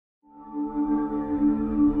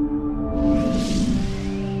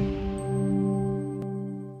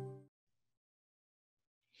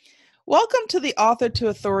Welcome to the Author to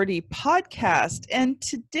Authority podcast. And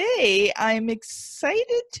today I'm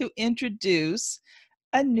excited to introduce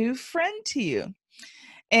a new friend to you.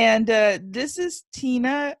 And this is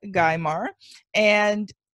Tina Guymar.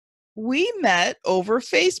 And we met over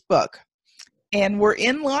Facebook. And we're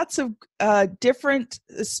in lots of different,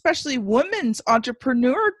 especially women's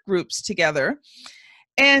entrepreneur groups together.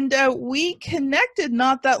 And we connected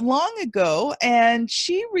not that long ago, and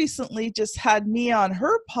she recently just had me on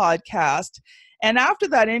her podcast. And after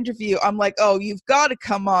that interview, I'm like, oh, you've got to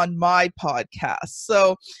come on my podcast.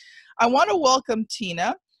 So I want to welcome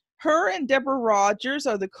Tina. Her and Deborah Rogers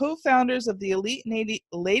are the co-founders of the Elite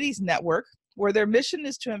Ladies Network, where their mission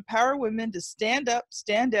is to empower women to stand up,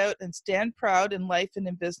 stand out, and stand proud in life and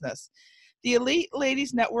in business. The Elite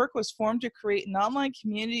Ladies Network was formed to create an online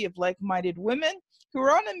community of like-minded women who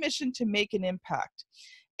are on a mission to make an impact.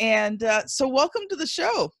 And so welcome to the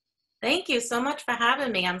show. Thank you so much for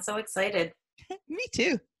having me. I'm so excited. Me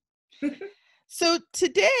too. So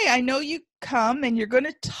today I know you come and you're going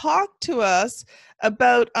to talk to us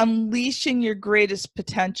about unleashing your greatest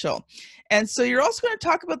potential. And so you're also going to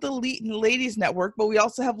talk about the Elite Ladies Network, but we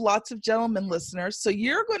also have lots of gentlemen listeners. So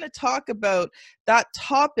you're going to talk about that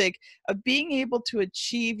topic of being able to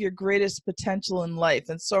achieve your greatest potential in life.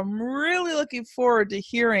 And so I'm really looking forward to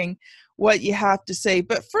hearing what you have to say.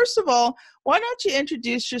 But first of all, why don't you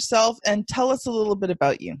introduce yourself and tell us a little bit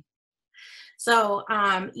about you? So,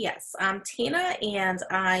 yes, I'm Tina, and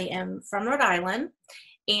I am from Rhode Island,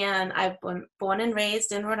 and I've been born and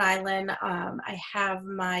raised in Rhode Island. I have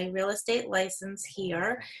my real estate license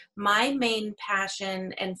here. My main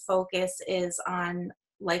passion and focus is on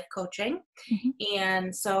life coaching,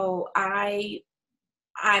 and so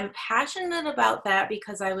I'm passionate about that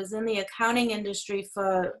because I was in the accounting industry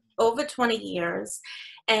for over 20 years,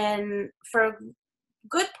 and for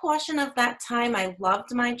good portion of that time, I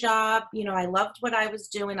loved my job. You know, I loved what I was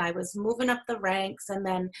doing. I was moving up the ranks. And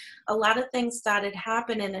then a lot of things started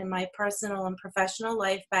happening in my personal and professional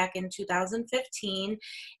life back in 2015.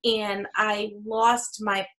 And I lost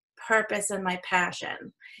my purpose and my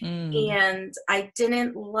passion. And I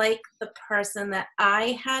didn't like the person that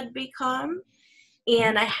I had become.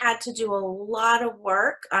 And I had to do a lot of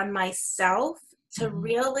work on myself to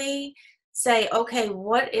really say, okay,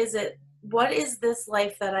 what is it? What is this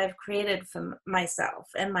life that I've created for myself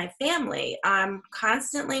and my family? I'm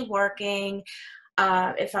constantly working.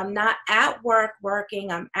 If I'm not at work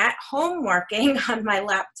working, I'm at home working on my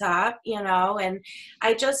laptop, you know, and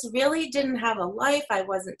I just really didn't have a life. I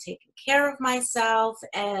wasn't taking care of myself.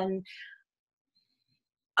 And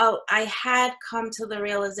I had come to the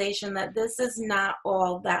realization that this is not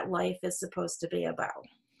all that life is supposed to be about.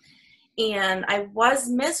 And I was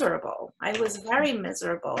miserable. I was very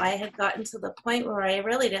miserable. I had gotten to the point where I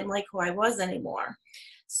really didn't like who I was anymore.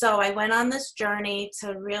 So I went on this journey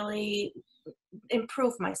to really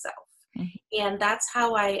improve myself. And that's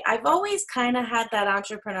how I've always kind of had that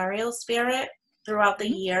entrepreneurial spirit throughout the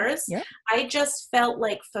years. I just felt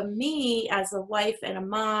like for me as a wife and a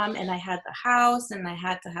mom, and I had the house and I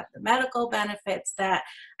had to have the medical benefits, that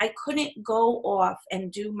I couldn't go off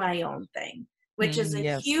and do my own thing. Which is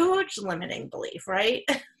a huge limiting belief, right?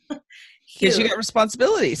 Because you got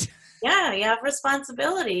responsibilities. Yeah, you have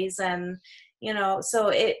responsibilities. And, you know, so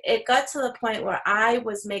it got to the point where I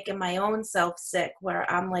was making my own self sick, where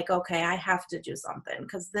I'm like, okay, I have to do something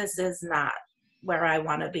because this is not where I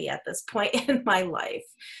want to be at this point in my life.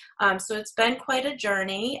 So it's been quite a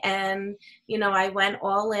journey. And, you know, I went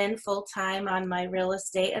all in full time on my real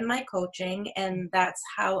estate and my coaching. And that's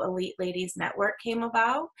how Elite Ladies Network came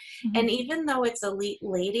about. And even though it's Elite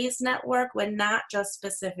Ladies Network, we're not just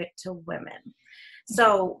specific to women.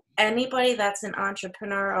 So anybody that's an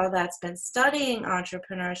entrepreneur or that's been studying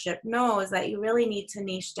entrepreneurship knows that you really need to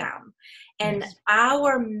niche down. And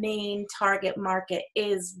our main target market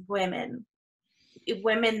is women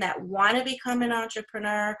that want to become an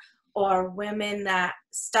entrepreneur, or women that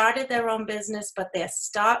started their own business, but they're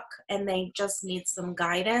stuck and they just need some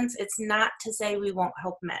guidance. It's not to say we won't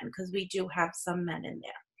help men, because we do have some men in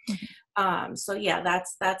there. So yeah,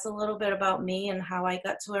 that's a little bit about me and how I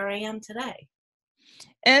got to where I am today.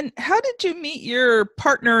 And how did you meet your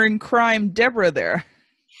partner in crime, Deborah, there?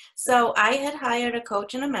 So I had hired a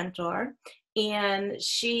coach and a mentor, and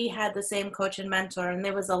she had the same coach and mentor, and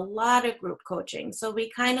there was a lot of group coaching. So we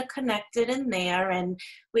kind of connected in there and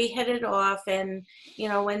we hit it off. And, you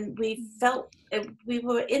know, when we felt we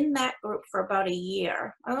were in that group for about a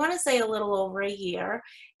year, I want to say a little over a year,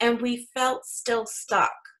 and we felt still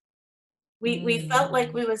stuck. we felt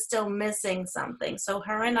like we were still missing something. So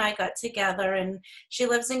her and I got together, and she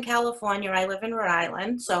lives in California. I live in Rhode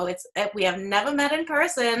Island. So we have never met in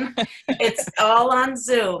person. It's all on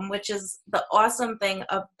Zoom, which is the awesome thing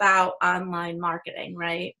about online marketing,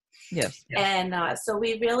 right? Yes. And so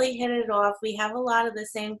we really hit it off. We have a lot of the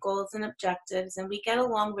same goals and objectives, and we get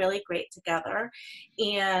along really great together.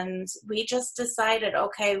 And we just decided,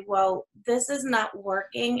 okay, well, this is not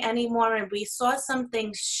working anymore. And we saw some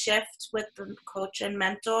things shift with the coach and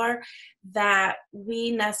mentor that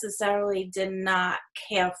we necessarily did not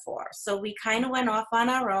care for. So we kind of went off on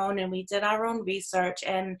our own, and we did our own research,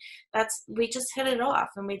 and we just hit it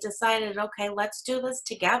off. And we decided, okay, let's do this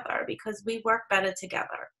together because we work better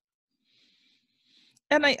together.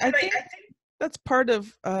 And I think that's part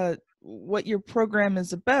of what your program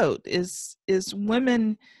is about is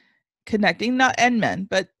women connecting, not and men,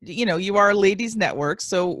 but you are a ladies network,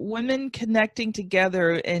 so women connecting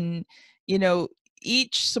together and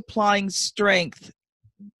each supplying strength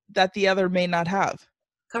that the other may not have.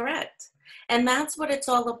 Correct. And that's what it's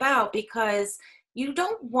all about, because you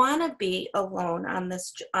don't want to be alone on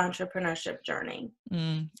this entrepreneurship journey.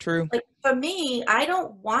 True. Like for me, I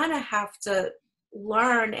don't want to have to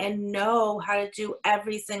learn and know how to do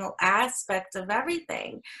every single aspect of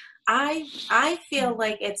everything. I feel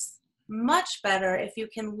like it's much better if you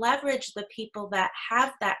can leverage the people that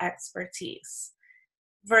have that expertise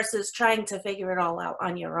versus trying to figure it all out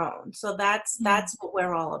on your own. So that's what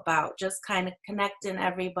we're all about, just kind of connecting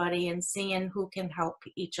everybody and seeing who can help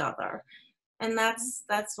each other. And that's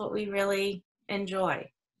what we really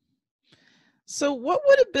enjoy. So what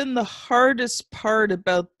would have been the hardest part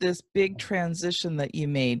about this big transition that you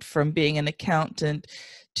made from being an accountant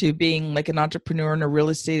to being like an entrepreneur and a real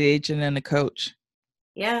estate agent and a coach?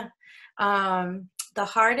 Yeah. The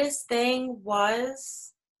hardest thing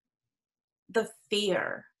was the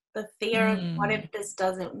fear of what if this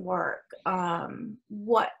doesn't work?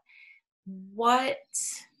 What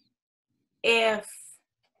if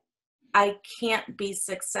I can't be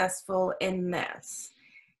successful in this?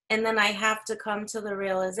 And then I have to come to the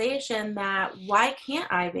realization that why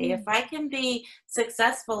can't I be? If I can be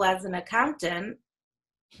successful as an accountant,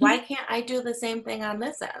 why can't I do the same thing on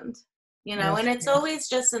this end? Yes. And it's always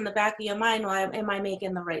just in the back of your mind, well, am I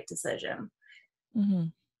making the right decision? Mm-hmm.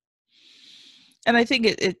 And I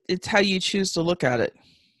think it's how you choose to look at it.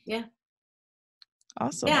 Yeah.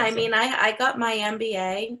 Awesome. Yeah, awesome. I mean, I got my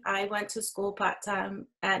MBA. I went to school part-time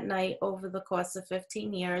at night over the course of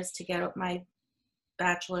 15 years to get my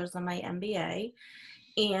bachelor's and my MBA.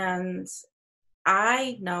 And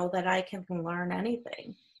I know that I can learn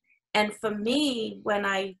anything. And for me, when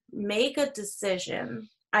I make a decision,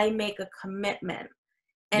 I make a commitment,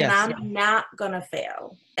 and Yes. I'm not going to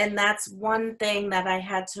fail. And that's one thing that I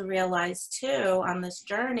had to realize too on this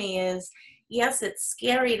journey is, yes, it's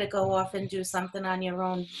scary to go off and do something on your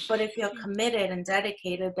own, but if you're committed and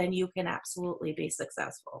dedicated, then you can absolutely be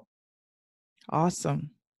successful.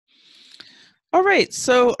 Awesome. All right,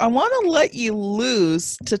 so I want to let you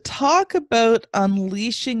loose to talk about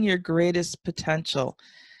unleashing your greatest potential,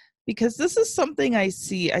 because this is something I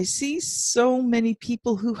see. I see so many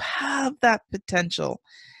people who have that potential,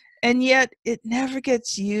 and yet it never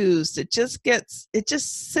gets used. It just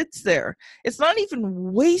sits there. It's not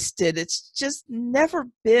even wasted. It's just never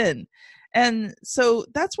been. And so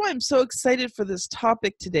that's why I'm so excited for this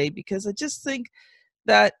topic today, because I just think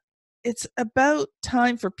that it's about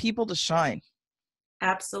time for people to shine.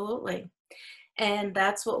 Absolutely. And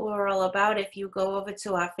that's what we're all about. If you go over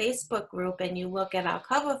to our Facebook group and you look at our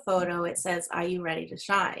cover photo, it says, "Are you ready to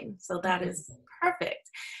shine?" So that is perfect.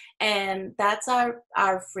 And that's our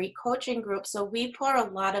free coaching group. So we pour a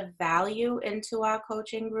lot of value into our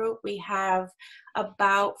coaching group. We have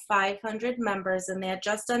about 500 members in there,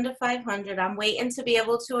 just under 500. I'm waiting to be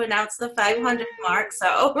able to announce the 500 mark.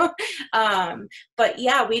 So, but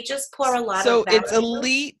yeah, we just pour a lot of value. So it's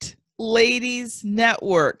Elite Ladies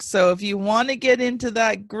Network. So if you want to get into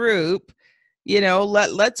that group,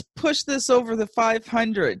 let's push this over the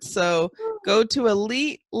 500. So go to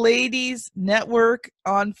Elite Ladies Network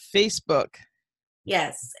on Facebook.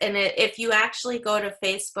 Yes. And if you actually go to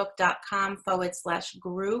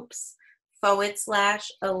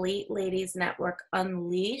facebook.com/groups/Elite Ladies Network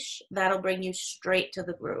Unleash, that'll bring you straight to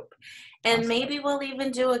the group. And maybe we'll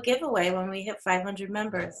even do a giveaway when we hit 500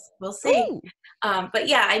 members. We'll see. But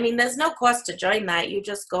yeah, I mean, there's no cost to join that. You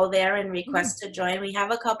just go there and request to join. We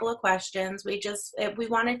have a couple of questions. We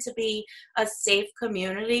want it to be a safe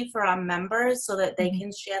community for our members so that they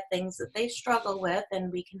can share things that they struggle with,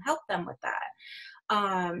 and we can help them with that.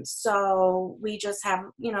 So we just have,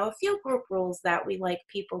 a few group rules that we like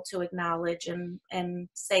people to acknowledge and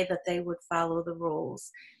say that they would follow the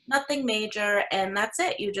rules. Nothing major, and that's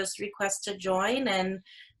it. You just request to join, and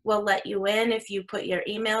we'll let you in. If you put your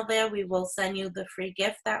email there, we will send you the free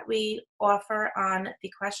gift that we offer on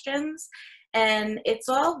the questions. And it's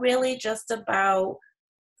all really just about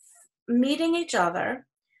meeting each other,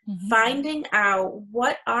 finding out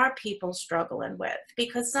what are people struggling with,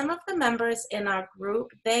 because some of the members in our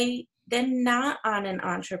group, they're not on an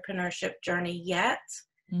entrepreneurship journey yet,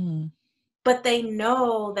 but they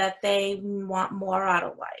know that they want more out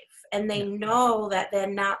of life, and they know that they're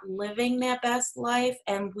not living their best life,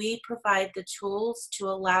 and we provide the tools to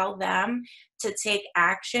allow them to take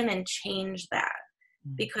action and change that.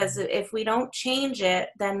 Because if we don't change it,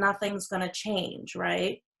 then nothing's going to change,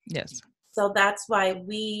 right? Yes. So that's why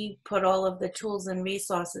we put all of the tools and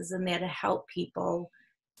resources in there to help people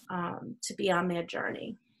to be on their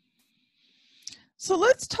journey. So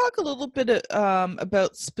let's talk a little bit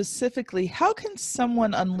about specifically, how can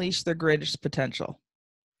someone unleash their greatest potential?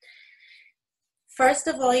 First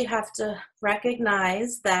of all, you have to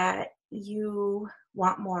recognize that you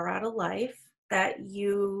want more out of life, that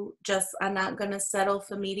you just are not going to settle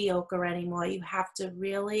for mediocre anymore. You have to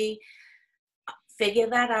really figure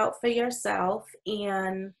that out for yourself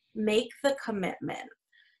and make the commitment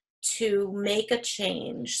to make a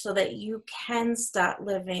change so that you can start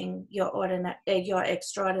living your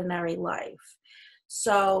extraordinary life.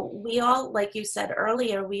 So we all, like you said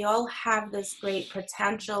earlier, we all have this great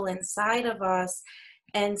potential inside of us.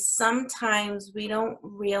 And sometimes we don't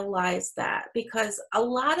realize that, because a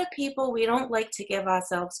lot of people, we don't like to give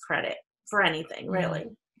ourselves credit for anything, really.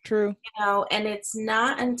 True. And it's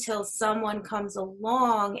not until someone comes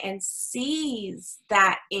along and sees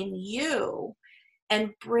that in you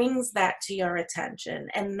and brings that to your attention.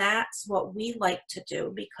 And that's what we like to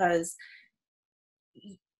do, because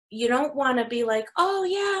you don't want to be like, oh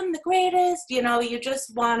yeah, I'm the greatest. You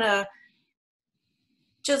just want to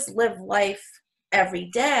just live life every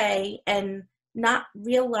day and not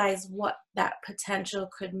realize what that potential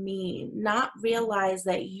could mean, not realize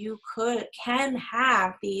that you can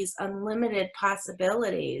have these unlimited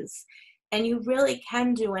possibilities, and you really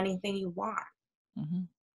can do anything you want.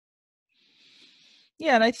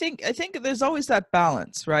 Yeah, and I think there's always that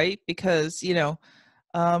balance, right? Because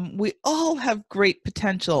we all have great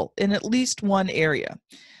potential in at least one area.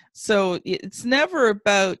 So it's never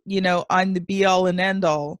about, I'm the be all and end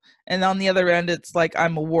all. And on the other end, it's like,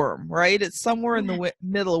 I'm a worm, right? It's somewhere in the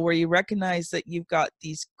middle where you recognize that you've got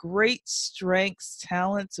these great strengths,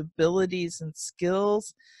 talents, abilities, and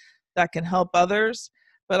skills that can help others.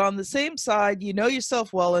 But on the same side, you know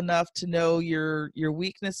yourself well enough to know your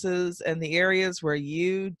weaknesses and the areas where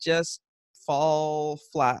you just fall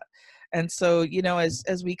flat. And so,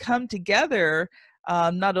 as we come together,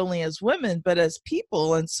 not only as women, but as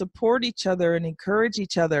people, and support each other and encourage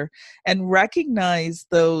each other and recognize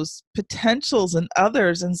those potentials in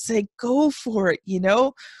others and say, go for it.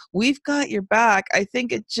 We've got your back. I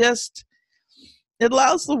think it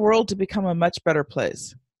allows the world to become a much better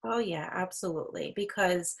place. Oh yeah, absolutely.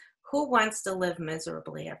 Because who wants to live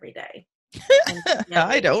miserably every day?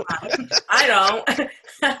 I don't. I don't.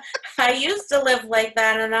 I used to live like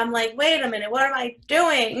that, and I'm like, wait a minute, what am I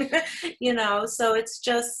doing? So it's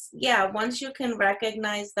just, once you can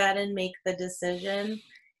recognize that and make the decision,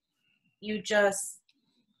 you just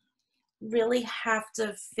really have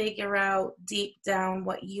to figure out deep down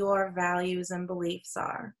what your values and beliefs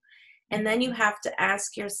are. And then you have to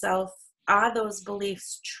ask yourself, are those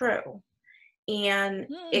beliefs true? And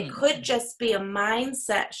it could just be a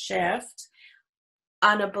mindset shift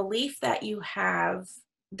on a belief that you have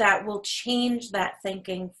that will change that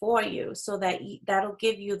thinking for you, so that that'll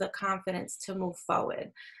give you the confidence to move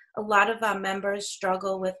forward. A lot of our members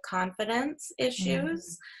struggle with confidence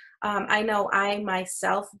issues. I know I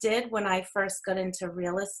myself did when I first got into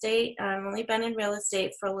real estate. I've only been in real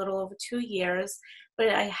estate for a little over 2 years, but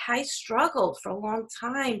I struggled for a long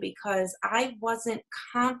time because I wasn't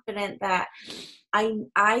confident that I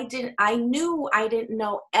knew I didn't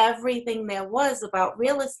know everything there was about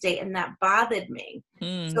real estate, and that bothered me.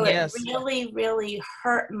 So yes. It really, really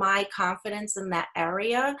hurt my confidence in that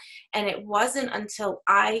area. And it wasn't until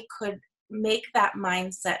I could make that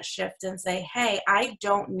mindset shift and say, hey, I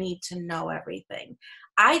don't need to know everything.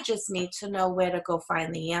 I just need to know where to go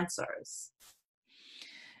find the answers.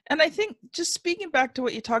 And I think, just speaking back to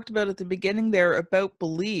what you talked about at the beginning there about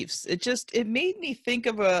beliefs, it made me think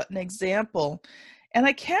of an example. And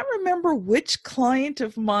I can't remember which client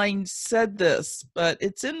of mine said this, but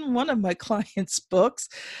it's in one of my clients' books.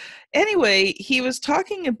 Anyway, he was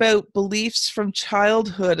talking about beliefs from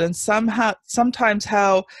childhood and sometimes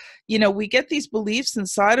how, we get these beliefs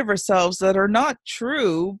inside of ourselves that are not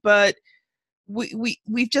true, but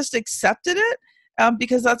we've just accepted it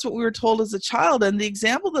because that's what we were told as a child. And the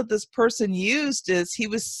example that this person used is he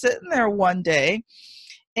was sitting there one day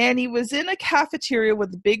and he was in a cafeteria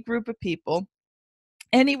with a big group of people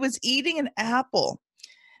and he was eating an apple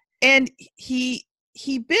and he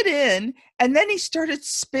bit in and then he started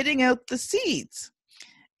spitting out the seeds.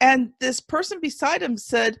 And this person beside him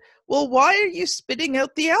said, "Well, why are you spitting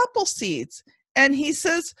out the apple seeds?" And he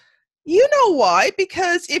says, "You know why?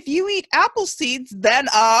 Because if you eat apple seeds, then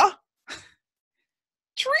a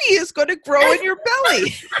tree is going to grow in your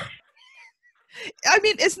belly." I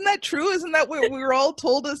mean, isn't that true? Isn't that what we were all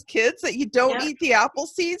told as kids, that you don't eat the apple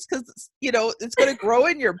seeds because, it's going to grow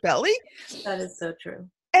in your belly? That is so true.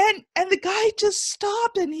 And the guy just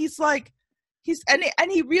stopped and he's like,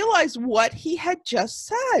 and he realized what he had just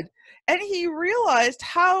said. And he realized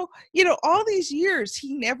how, all these years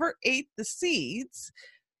he never ate the seeds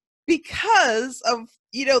because of,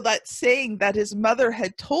 that saying that his mother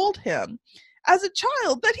had told him as a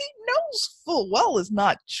child that he knows full well is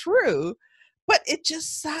not true. But it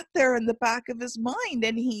just sat there in the back of his mind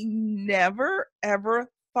and he never, ever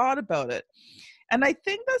thought about it. And I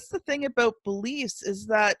think that's the thing about beliefs, is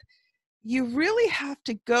that you really have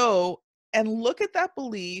to go and look at that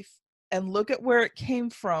belief and look at where it came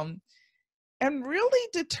from and really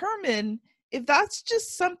determine if that's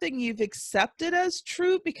just something you've accepted as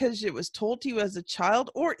true because it was told to you as a child,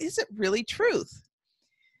 or is it really truth?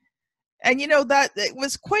 And that it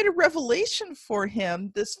was quite a revelation for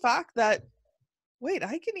him, this fact that, wait,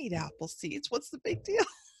 I can eat apple seeds. What's the big deal?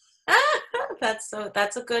 That's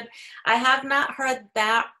a good, I have not heard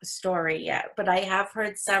that story yet, but I have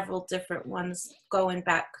heard several different ones going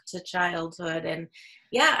back to childhood. And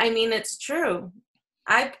yeah, I mean, it's true.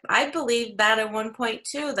 I believed that at one point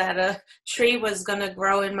too, that a tree was going to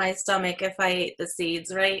grow in my stomach if I ate the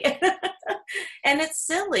seeds, right? And it's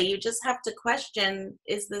silly. You just have to question,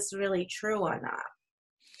 is this really true or not?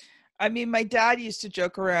 I mean, my dad used to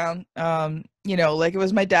joke around, like it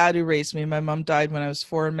was my dad who raised me. My mom died when I was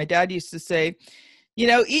 4. And my dad used to say,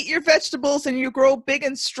 eat your vegetables and you grow big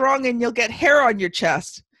and strong and you'll get hair on your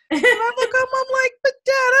chest. And I'm like, but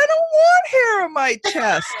Dad, I don't want hair on my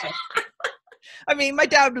chest. I mean, my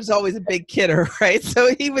dad was always a big kidder, right?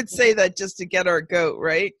 So he would say that just to get our goat,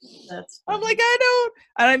 right? That's funny. I'm like, I don't.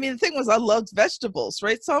 And I mean, the thing was, I loved vegetables,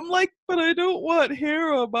 right? So I'm like, but I don't want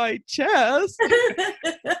hair on my chest.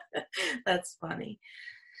 That's funny.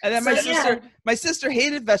 And then my sister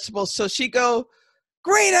hated vegetables, so she'd go,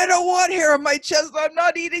 "Great, I don't want hair on my chest. I'm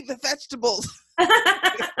not eating the vegetables."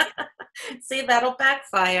 See, that'll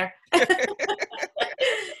backfire.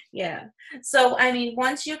 Yeah. So, I mean,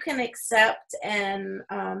 once you can accept and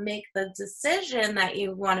make the decision that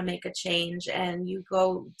you want to make a change, and you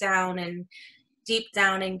go down and deep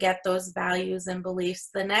down and get those values and beliefs,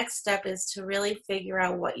 the next step is to really figure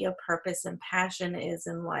out what your purpose and passion is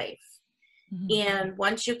in life. Mm-hmm. And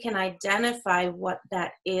once you can identify what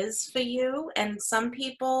that is for you, and some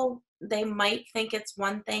people, they might think it's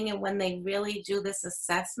one thing, and when they really do this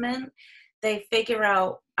assessment, they figure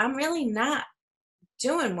out, I'm really not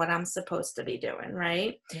doing what I'm supposed to be doing,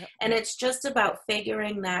 right? Yep. And it's just about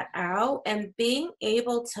figuring that out and being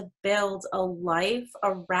able to build a life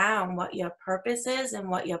around what your purpose is and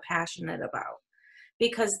what you're passionate about,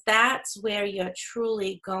 because that's where you're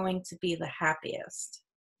truly going to be the happiest.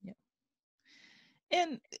 Yep.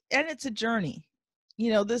 And it's a journey.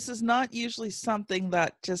 This is not usually something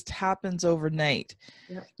that just happens overnight.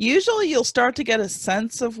 Yep. Usually you'll start to get a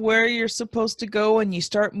sense of where you're supposed to go and you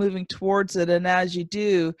start moving towards it. And as you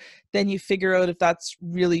do, then you figure out if that's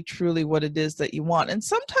really truly what it is that you want. And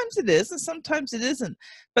sometimes it is, and sometimes it isn't.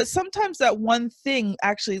 But sometimes that one thing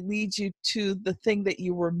actually leads you to the thing that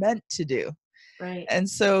you were meant to do. Right. And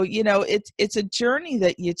so, it's a journey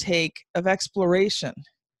that you take of exploration.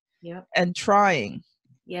 Yep. And trying.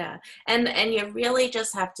 Yeah. And you really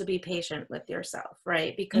just have to be patient with yourself,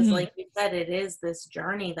 right? Because mm-hmm. like you said, it is this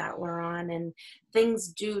journey that we're on, and things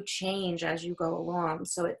do change as you go along.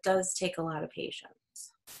 So it does take a lot of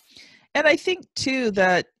patience. And I think too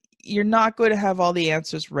that you're not going to have all the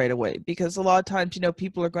answers right away, because a lot of times,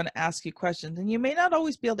 people are going to ask you questions and you may not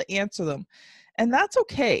always be able to answer them. And that's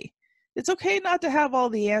okay. It's okay not to have all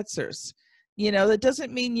the answers. That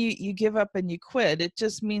doesn't mean you give up and you quit. It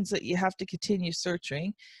just means that you have to continue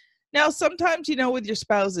searching. Now, sometimes, with your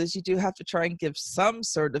spouses, you do have to try and give some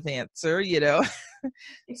sort of answer,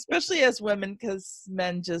 especially as women, because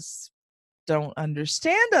men just don't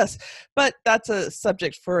understand us. But that's a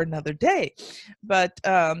subject for another day. But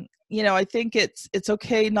I think it's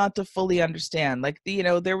okay not to fully understand. Like,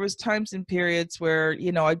 there was times and periods where,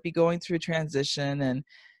 I'd be going through transition, and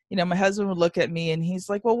my husband would look at me and he's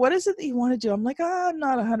like, well, what is it that you want to do? I'm like, I'm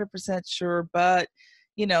not 100% sure, but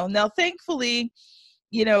now thankfully,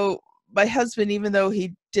 my husband, even though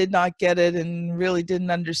he did not get it and really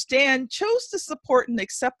didn't understand, chose to support and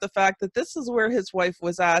accept the fact that this is where his wife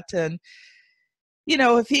was at. And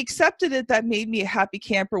if he accepted it, that made me a happy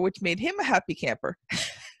camper, which made him a happy camper.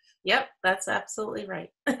 Yep, that's absolutely right.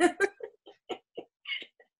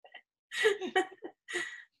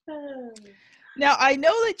 Now, I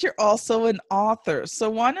know that you're also an author, so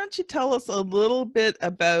why don't you tell us a little bit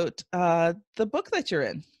about the book that you're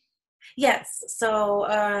in? Yes. So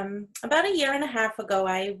about a year and a half ago,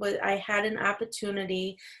 I had an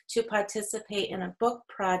opportunity to participate in a book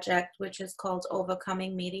project, which is called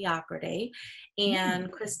Overcoming Mediocrity.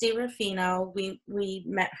 And Christy Ruffino, we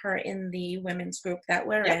met her in the women's group that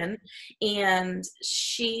we're in, and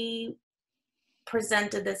she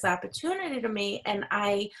presented this opportunity to me. And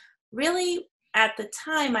I really, at the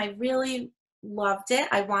time, I really loved it.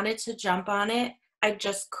 I wanted to jump on it. I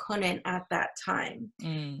just couldn't at that time.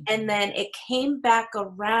 And then it came back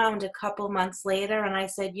around a couple months later, and I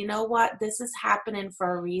said, you know what? This is happening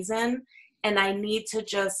for a reason, and I need to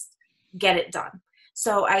just get it done.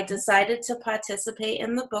 So I decided to participate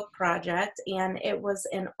in the book project, and it was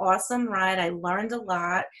an awesome ride. I learned a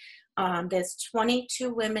lot. There's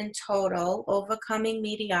 22 women total, Overcoming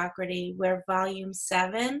Mediocrity. We're volume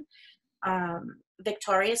 7.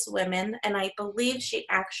 Victorious Women, and I believe she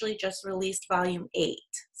actually just released volume 8.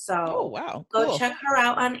 So wow, cool. Go check her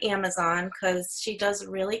out on Amazon, because she does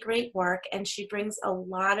really great work, and she brings a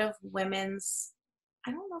lot of women's,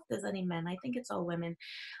 I don't know if there's any men, I think it's all women.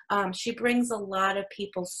 She brings a lot of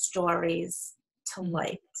people's stories to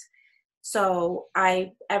light. So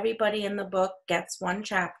everybody in the book gets one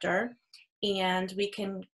chapter, and we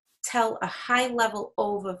can tell a high-level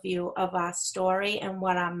overview of our story and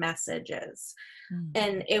what our message is.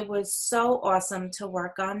 And it was so awesome to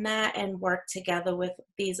work on that and work together with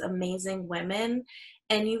these amazing women.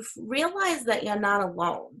 And you realize that you're not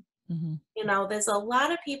alone. There's a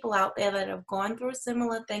lot of people out there that have gone through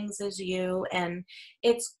similar things as you, and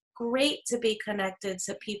it's great to be connected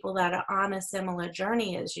to people that are on a similar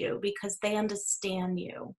journey as you, because they understand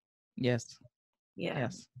you. Yes. Yeah.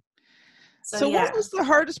 Yes. So what was the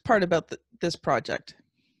hardest part about this project?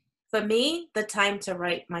 For me, the time to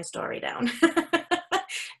write my story down.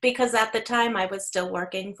 Because at the time I was still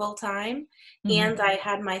working full time, and I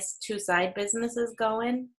had my 2 side businesses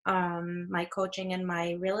going, my coaching and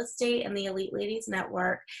my real estate and the Elite Ladies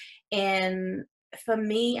Network. And for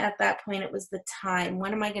me at that point, it was the time.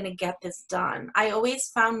 When am I going to get this done? I always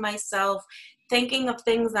found myself thinking of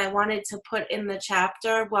things I wanted to put in the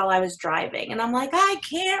chapter while I was driving. And I'm like, I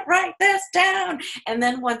can't write this down. And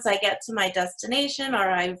then once I get to my destination, or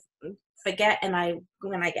I forget, and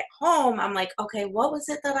when I get home, I'm like, okay, what was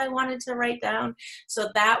it that I wanted to write down? So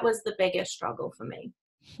that was the biggest struggle for me.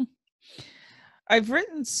 I've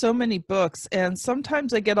written so many books, and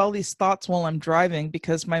sometimes I get all these thoughts while I'm driving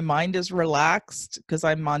because my mind is relaxed, because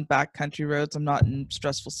I'm on backcountry roads. I'm not in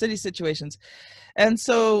stressful city situations. And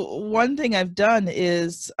so one thing I've done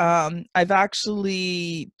is I've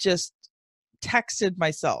actually just texted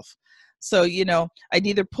myself. So, I'd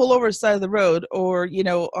either pull over the side of the road, or,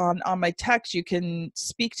 on my text, you can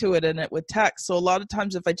speak to it and it would text. So a lot of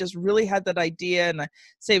times if I just really had that idea, and I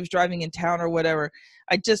say I was driving in town or whatever,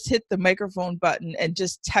 I just hit the microphone button and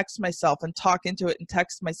just text myself and talk into it and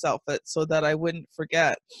text myself it so that I wouldn't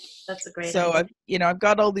forget. That's a great idea. idea. I've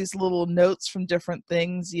got all these little notes from different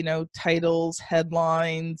things, titles,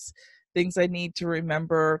 headlines, things I need to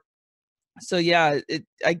remember. So yeah,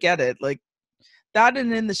 I get it. Like that,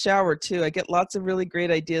 and in the shower too. I get lots of really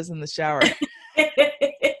great ideas in the shower.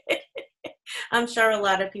 I'm sure a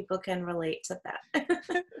lot of people can relate to that.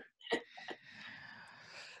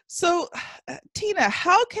 So, Tina,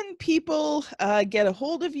 how can people get a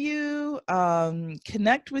hold of you,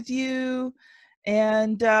 connect with you,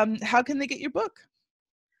 and how can they get your book?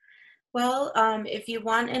 Well, if you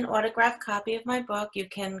want an autographed copy of my book, you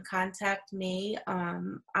can contact me.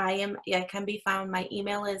 I can be found. My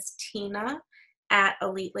email is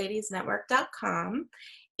tina@eliteladiesnetwork.com.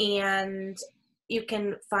 And you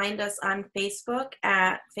can find us on Facebook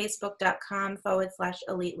at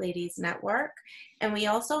facebook.com/Elite Ladies Network. And we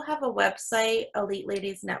also have a website,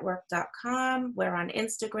 eliteladiesnetwork.com. We're on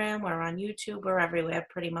Instagram, we're on YouTube, we're everywhere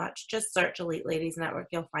pretty much. Just search Elite Ladies Network,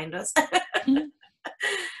 you'll find us.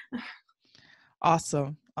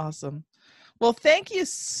 Awesome. Awesome. Well, thank you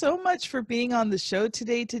so much for being on the show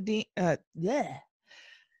today.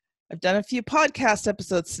 I've done a few podcast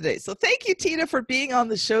episodes today. So thank you, Tina, for being on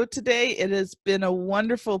the show today. It has been a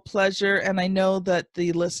wonderful pleasure, and I know that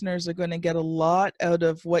the listeners are going to get a lot out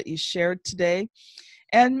of what you shared today.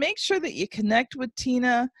 And make sure that you connect with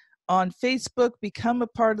Tina on Facebook, become a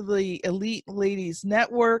part of the Elite Ladies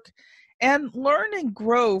Network, and learn and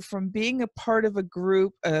grow from being a part of a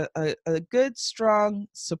group, a good, strong,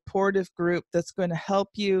 supportive group that's going to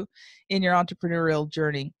help you in your entrepreneurial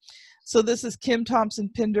journey. So this is Kim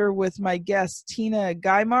Thompson-Pinder with my guest, Tina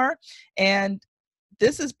Guymar, and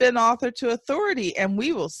this has been Author to Authority, and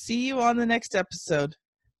we will see you on the next episode.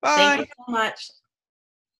 Bye. Thank you so much.